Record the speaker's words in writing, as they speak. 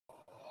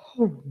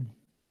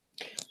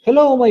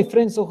Hello, my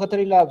friends of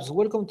Hatari Labs.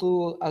 Welcome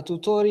to a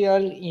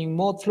tutorial in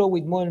Modflow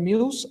with Model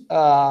Muse.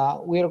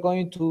 We are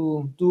going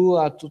to do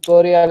a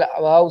tutorial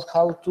about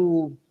how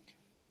to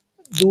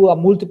do a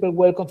multiple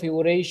well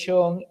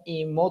configuration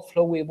in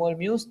Modflow with Model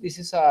Muse. This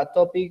is a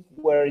topic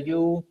where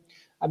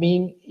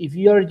if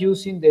you are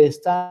using the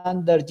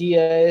standard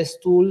GIS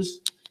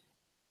tools,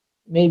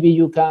 maybe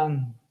you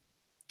can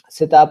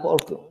set up or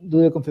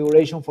do the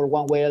configuration for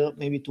one well,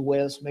 maybe 2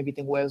 wells, maybe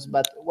 10 wells.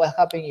 But what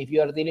happens if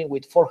you are dealing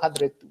with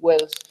 400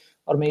 wells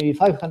or maybe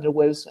 500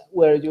 wells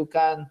where you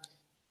can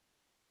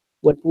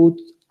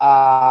put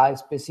a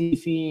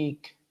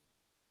specific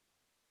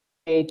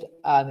rate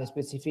and a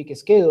specific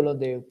schedule on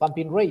the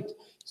pumping rate?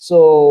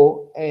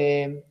 So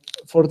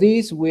for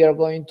this, we are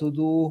going to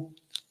do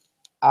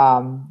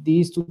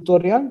this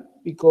tutorial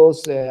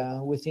because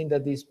we think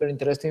that this is very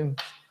interesting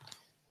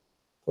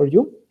for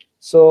you.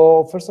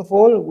 So first of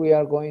all, we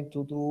are going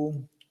to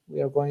do,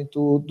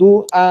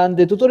 and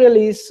the tutorial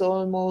is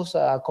almost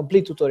a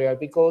complete tutorial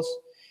because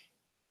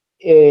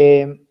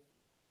we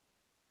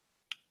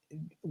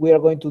are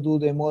going to do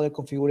the model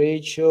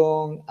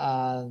configuration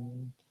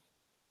and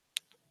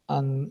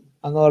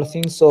other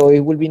things. So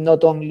it will be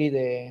not only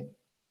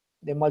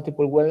the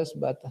multiple wells,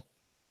 but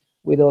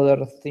with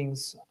other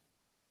things,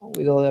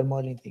 with other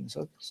modeling things.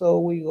 So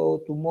we go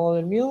to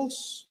Model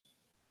Muse.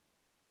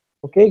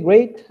 Okay,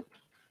 great.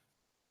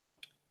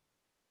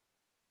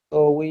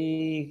 So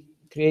we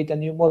create a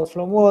new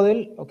Modflow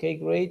model. Okay,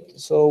 great.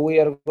 So we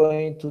are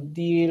going to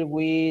deal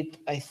with,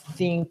 I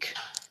think,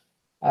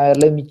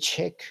 let me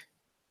check.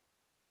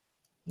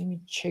 Let me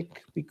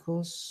check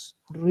because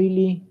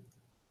really,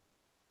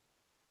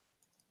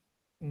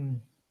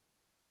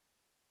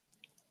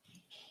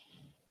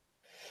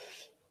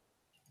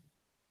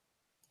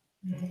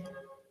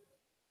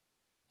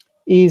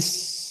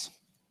 is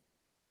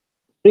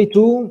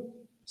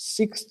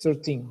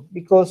 32613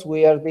 because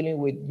we are dealing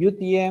with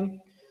UTM,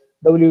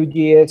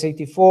 WGS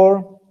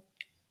 84,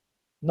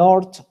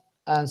 North,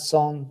 and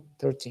Zone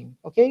 13.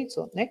 Okay,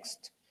 so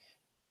next.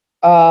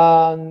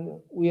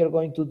 And we are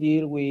going to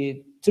deal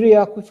with 3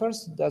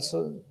 aquifers. That's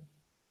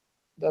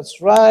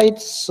right.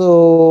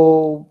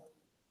 So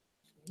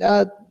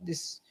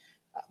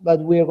but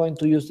we are going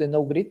to use the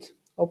no grid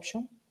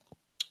option.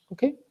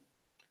 Okay.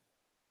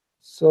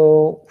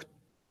 So,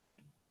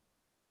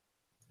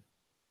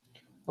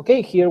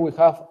 okay, here we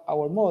have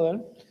our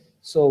model.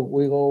 So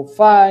we go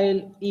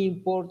File,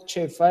 Import,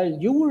 Shapefile.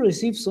 You will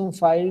receive some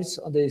files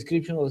on the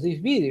description of this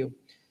video.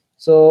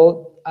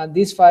 So, and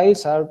these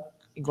files are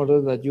in order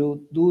that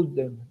you do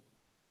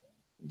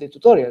the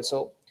tutorial.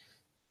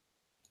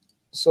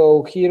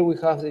 So here we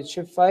have the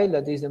shapefile,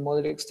 that is the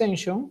model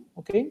extension,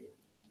 okay?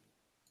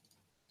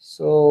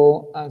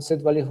 So, and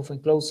set value of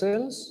enclosed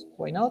cells,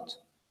 why not?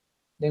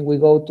 Then we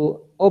go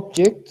to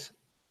object,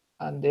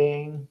 and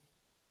then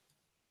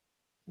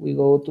we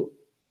go to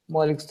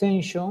model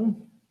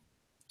extension,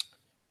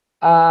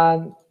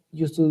 and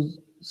just to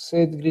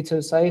set grid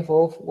cell size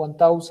of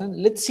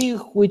 1000. Let's see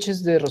which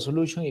is the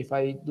resolution if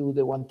I do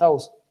the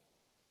 1000.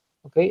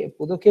 Okay, I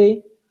put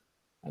okay,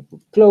 I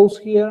put close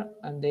here,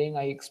 and then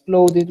I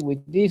explode it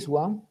with this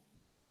one.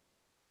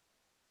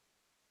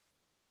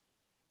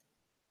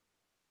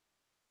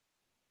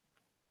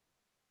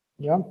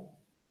 Yeah,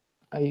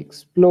 I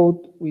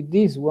explode with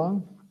this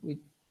one,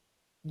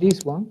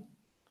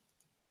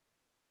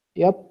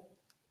 Yep,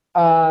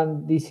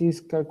 and this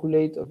is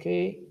calculate,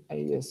 okay,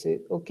 I just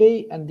said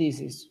okay, and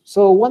this is,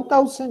 so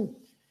 1000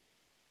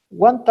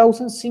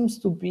 seems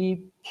to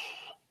be,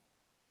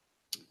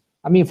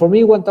 I mean, for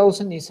me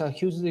 1000 is a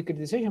huge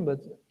decretization, but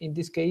in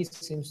this case it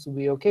seems to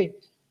be okay.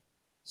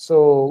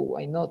 So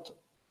why not?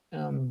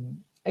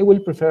 I will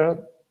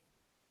prefer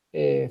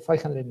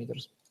 500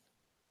 meters.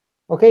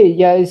 Okay,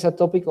 yeah, it's a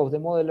topic of the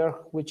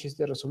modeler, which is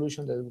the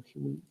resolution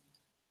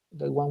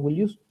that one will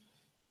use.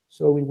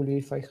 So it will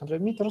be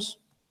 500 meters.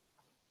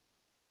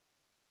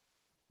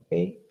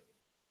 Okay.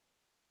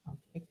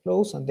 Okay,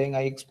 close, and then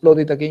I explode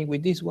it again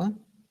with this one.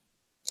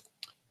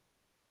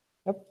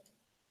 Yep.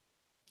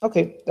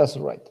 Okay, that's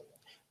right.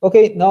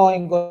 Okay, now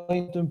I'm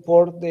going to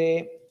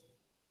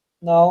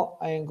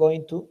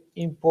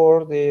import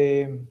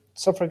the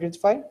software grid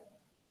file.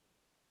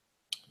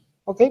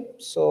 Okay,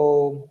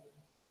 so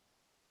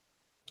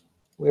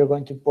we are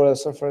going to import a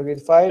software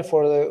grid file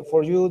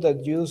for you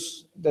that you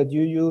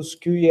use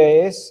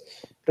QGIS.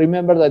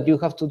 Remember that you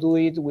have to do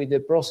it with the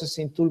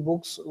processing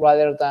toolbox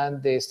rather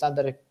than the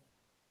standard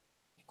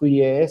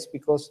QGIS,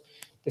 because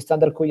the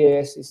standard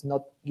QGIS is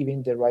not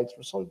giving the right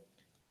result.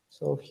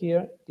 So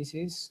here, this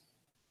is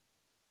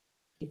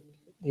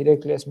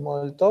directly as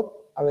model top,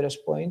 average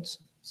points,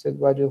 set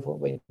value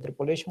by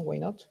interpolation, why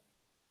not?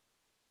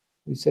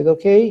 We said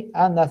okay,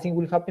 and nothing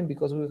will happen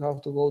because we have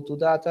to go to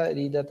data,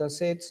 edit data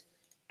sets,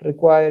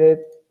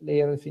 required,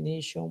 layer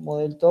definition,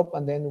 model top,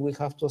 and then we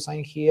have to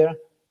assign here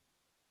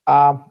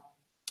a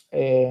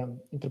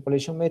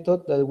interpolation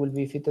method that will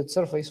be fitted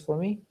surface for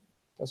me.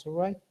 That's all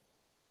right.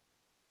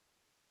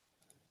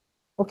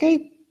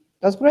 Okay,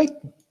 that's great.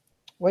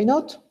 Why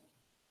not?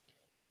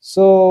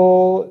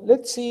 So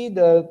let's see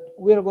that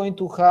we are going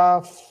to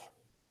have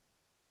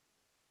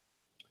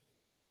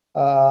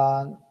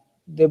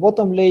the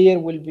bottom layer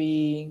will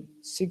be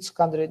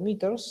 600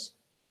 meters.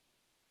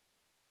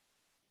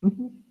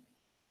 The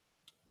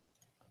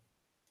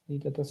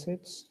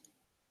datasets,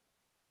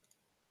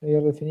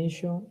 layer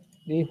definition,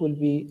 this will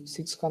be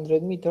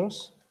 600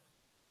 meters.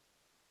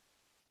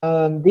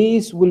 And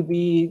this will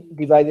be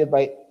divided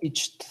by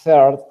each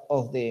third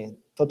of the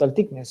total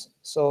thickness.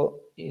 So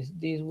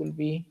this will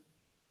be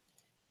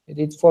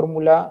edit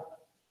formula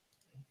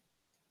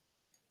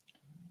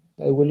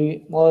that will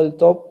be model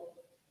top.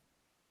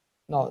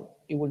 No,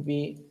 it will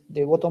be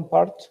the bottom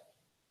part,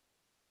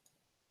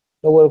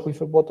 lower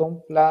aquifer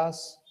bottom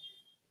plus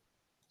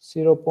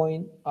 0.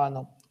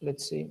 No,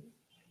 let's see,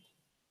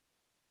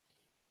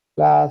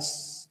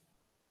 plus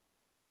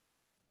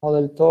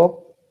model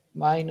top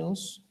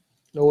minus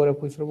lower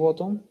aquifer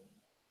bottom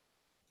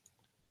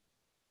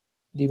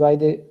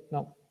divided,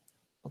 no,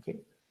 okay,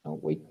 no,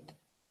 wait,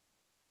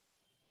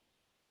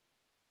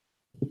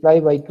 multiply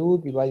by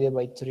 2 divided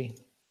by 3,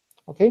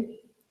 okay?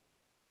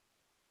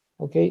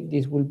 Okay,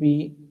 this will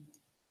be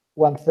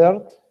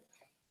 1/3,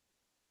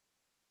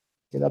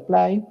 hit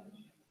apply,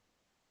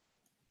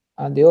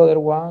 and the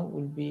other one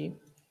will be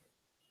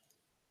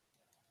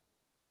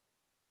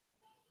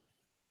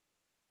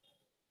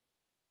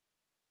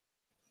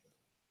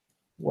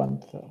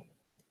 1/3.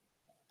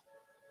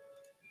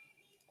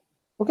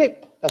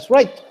 Okay, that's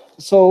right.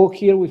 So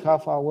here we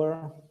have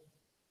our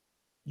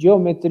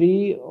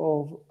geometry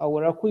of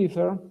our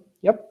aquifer.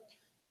 Yep.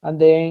 And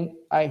then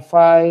I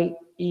file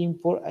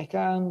import. I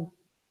can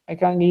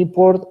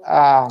import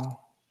a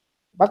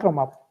background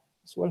map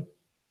as well.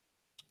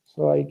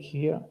 So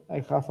here I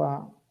have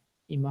a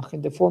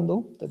imagen de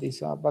fondo that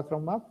is a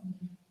background map.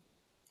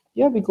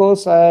 Yeah,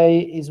 because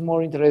it's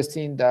more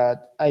interesting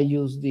that I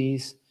use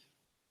this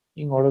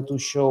in order to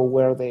show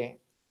where the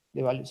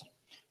values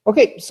are.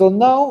 Okay, so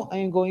now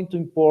I'm going to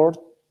import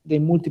the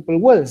multiple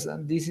wells,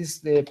 and this is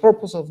the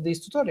purpose of this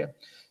tutorial.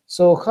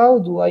 So how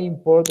do I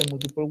import the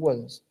multiple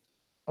wells?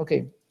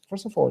 Okay,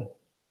 first of all,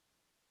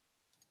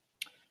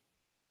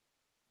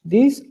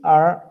 these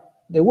are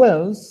the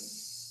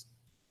wells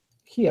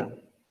here.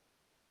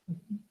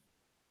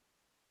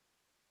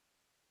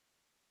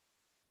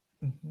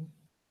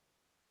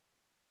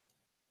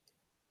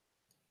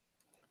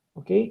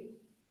 Okay,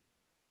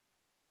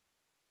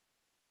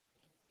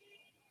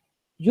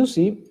 you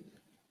see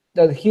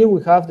that here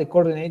we have the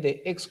coordinate,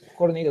 the x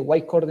coordinate, the y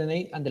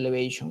coordinate, and the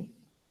elevation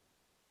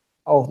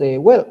of the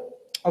well.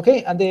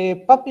 Okay, and the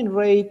pumping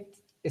rate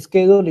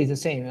schedule is the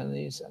same, and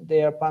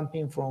they are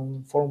pumping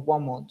from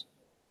 1 month.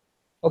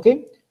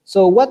 Okay,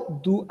 so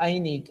what do I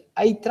need?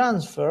 I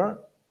transfer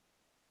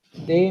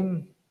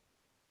the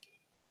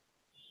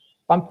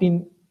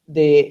pumping,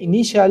 the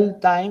initial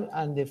time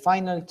and the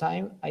final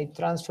time. I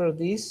transfer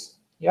this,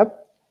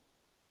 yep,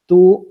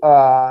 to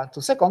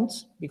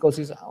seconds, because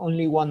it's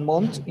only 1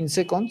 month in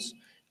seconds.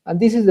 And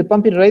this is the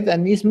pumping rate,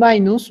 and it's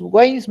minus.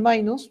 Why is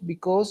minus?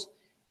 Because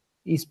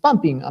it's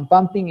pumping, and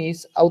pumping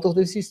is out of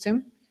the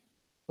system.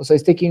 So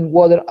it's taking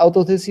water out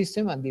of the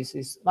system, and this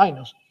is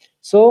minus.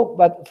 So,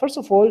 but first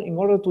of all, in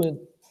order to,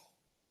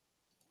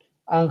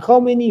 and how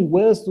many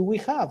wells do we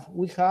have?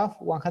 We have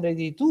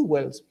 182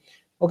 wells.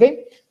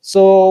 Okay,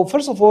 so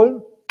first of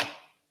all,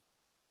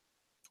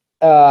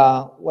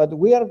 what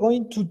we are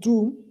going to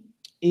do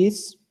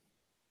is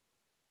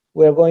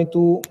we are going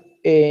to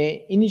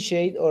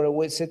initiate, or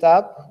we set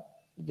up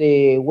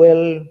the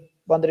well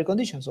boundary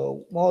conditions.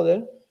 So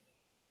model,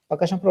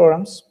 package and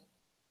programs,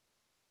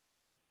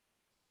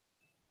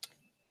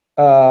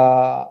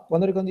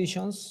 boundary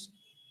conditions,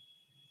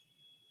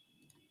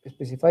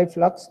 specify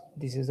flux.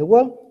 This is the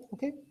well.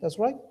 Okay, that's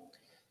right.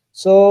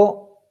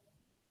 So,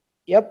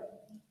 yep.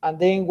 And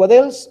then what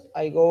else?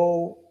 I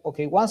go,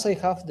 okay, once I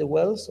have the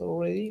wells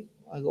already,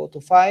 I go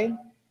to file,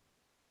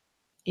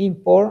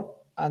 import,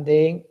 and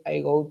then I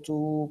go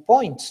to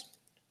points.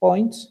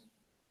 Points.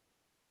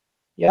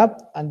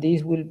 Yep. And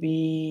this will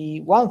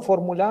be one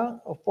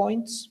formula of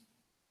points.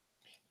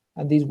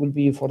 And this will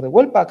be for the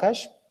well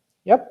package.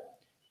 Yep.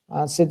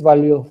 And set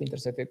value of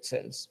intersected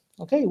cells.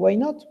 Okay, why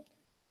not?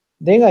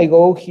 Then I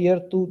go here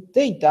to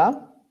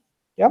data.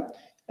 Yeah.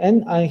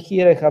 And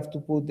here I have to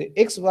put the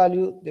X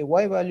value, the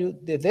Y value,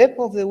 the depth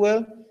of the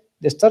well,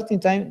 the starting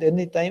time, the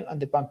ending time, and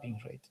the pumping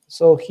rate.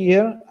 So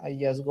here I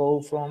just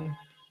go from,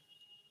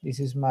 this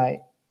is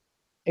my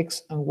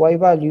X and Y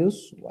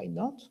values. Why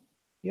not?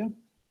 Yeah.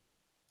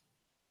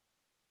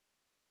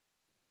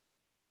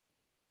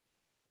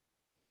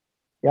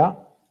 Yeah.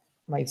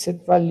 My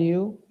set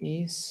value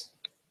is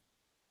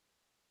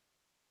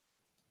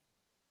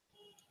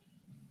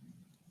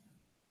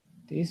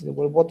this, the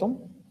well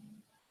bottom.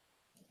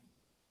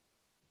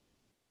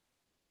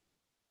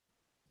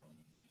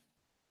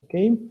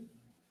 Okay.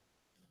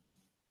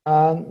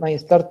 And my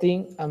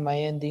starting and my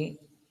ending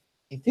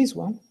is this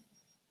one.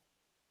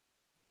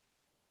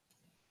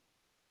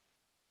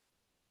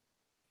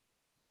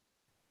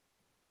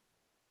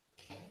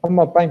 And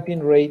my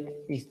pumping rate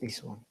is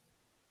this one.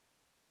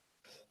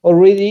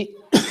 Already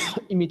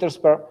in meters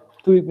per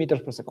cubic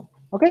meters per second.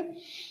 Okay.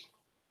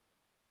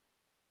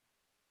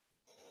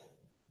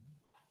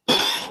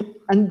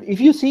 And if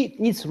you see,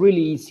 it's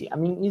really easy. I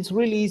mean, it's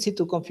really easy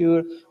to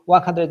configure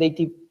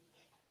 180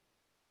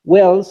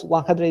 wells,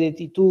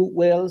 182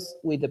 wells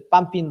with the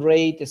pumping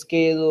rate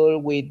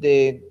schedule, with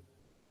the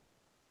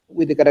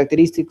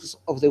characteristics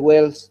of the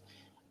wells,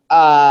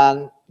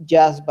 and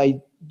just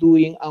by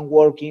doing and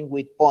working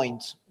with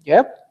points.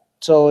 Yep.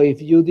 So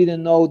if you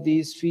didn't know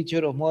this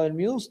feature of Model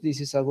Muse,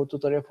 this is a good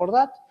tutorial for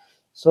that.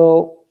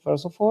 So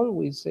first of all,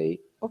 we say,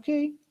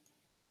 okay,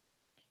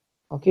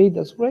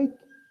 that's great.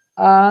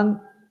 And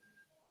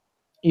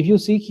if you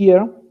see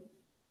here,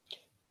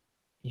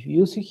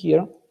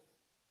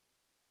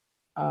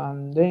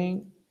 and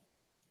then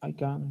I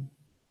can,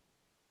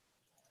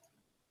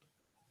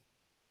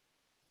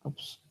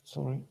 oops,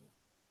 sorry.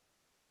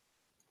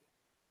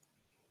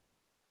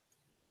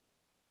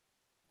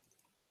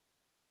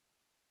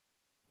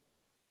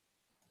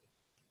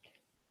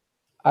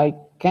 I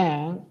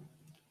can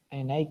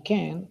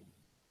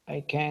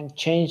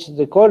change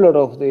the color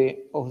of the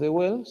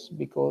wells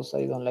because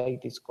I don't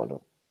like this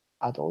color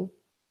at all.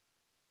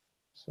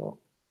 So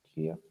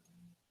here,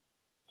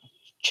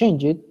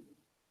 change it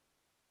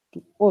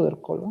to other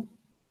color.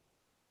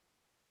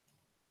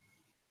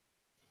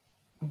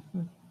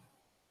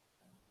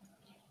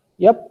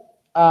 Yep.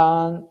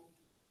 And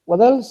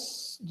what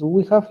else do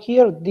we have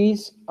here?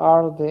 These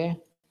are the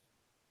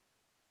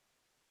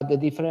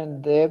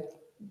different depth,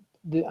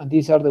 and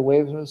these are the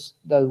waves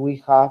that we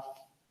have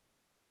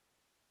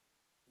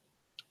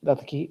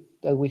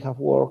that we have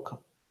worked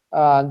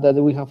and that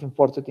we have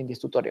imported in this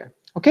tutorial.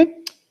 Okay.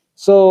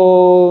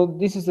 So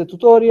this is the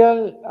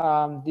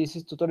tutorial. This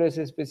is tutorial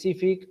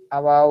specific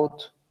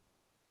about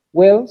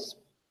wells.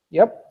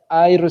 Yep.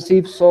 I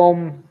received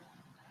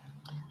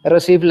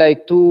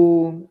like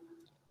two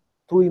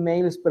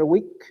emails per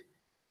week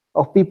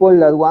of people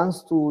that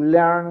wants to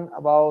learn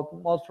about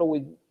Modflow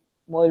with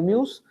Model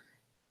Muse.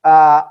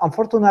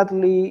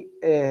 Unfortunately,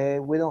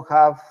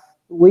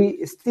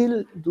 we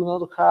still do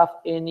not have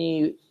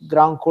any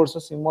ground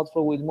courses in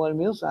Modflow with Model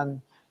Muse, and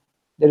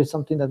there is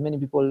something that many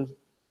people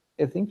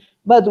think.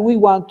 But we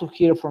want to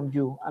hear from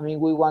you. I mean,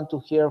 we want to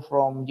hear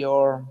from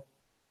your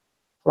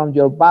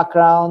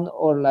background,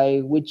 or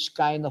like which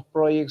kind of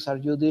projects are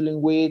you dealing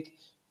with,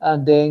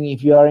 and then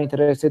if you are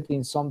interested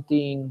in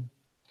something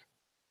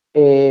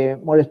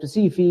more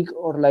specific,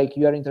 or like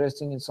you are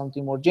interested in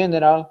something more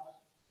general,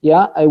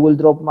 yeah, I will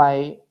drop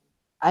I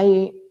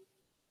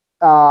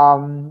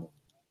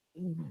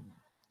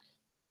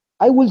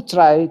will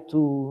try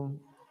to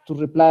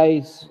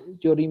reply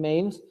your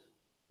emails,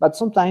 but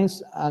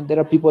sometimes there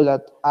are people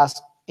that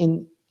ask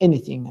in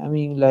anything. I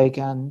mean, like,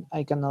 and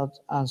I cannot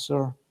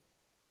answer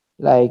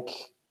like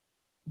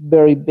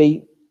very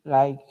big,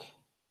 like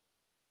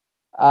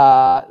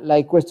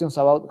questions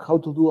about how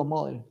to do a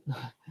model.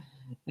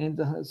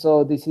 And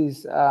so this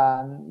is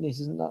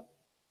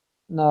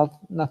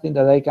nothing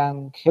that I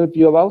can help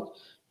you about.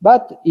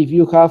 But if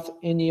you have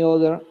any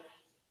other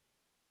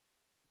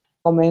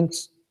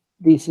comments,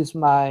 this is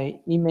my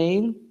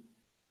email,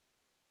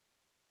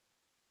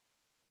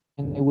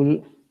 and I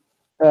will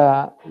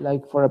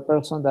like, for a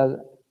person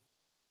that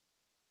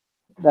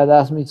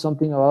asked me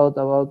something about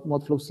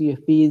Modflow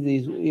CFP,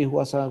 this it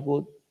was a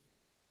good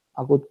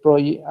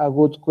project, a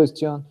good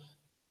question,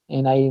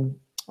 and I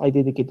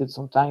dedicated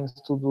some time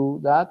to do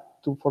that,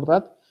 for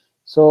that.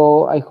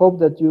 So I hope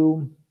that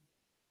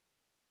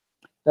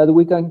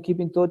we can keep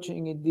in touch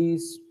in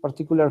this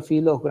particular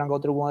field of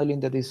groundwater modeling.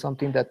 That is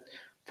something that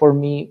for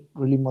me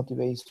really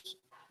motivates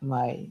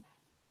my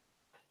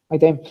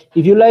time.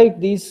 If you like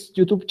this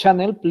YouTube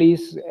channel,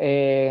 please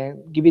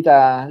give it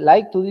a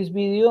like to this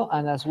video,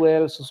 and as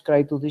well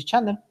subscribe to this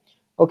channel.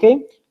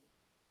 Okay.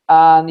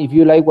 And if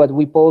you like what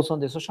we post on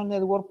the social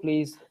network,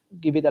 please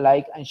give it a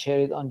like and share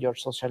it on your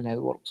social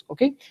networks.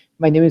 Okay.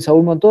 My name is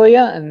Saul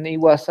Montoya, and it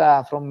was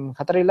from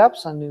Hatari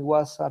Labs, and it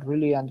was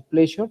really a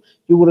pleasure.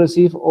 You will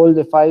receive all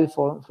the files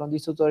from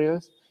these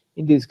tutorials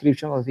in the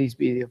description of this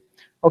video.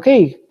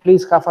 Okay.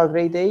 Please have a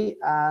great day,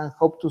 and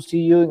hope to see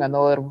you in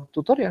another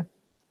tutorial.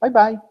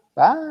 Bye-bye.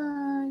 Bye.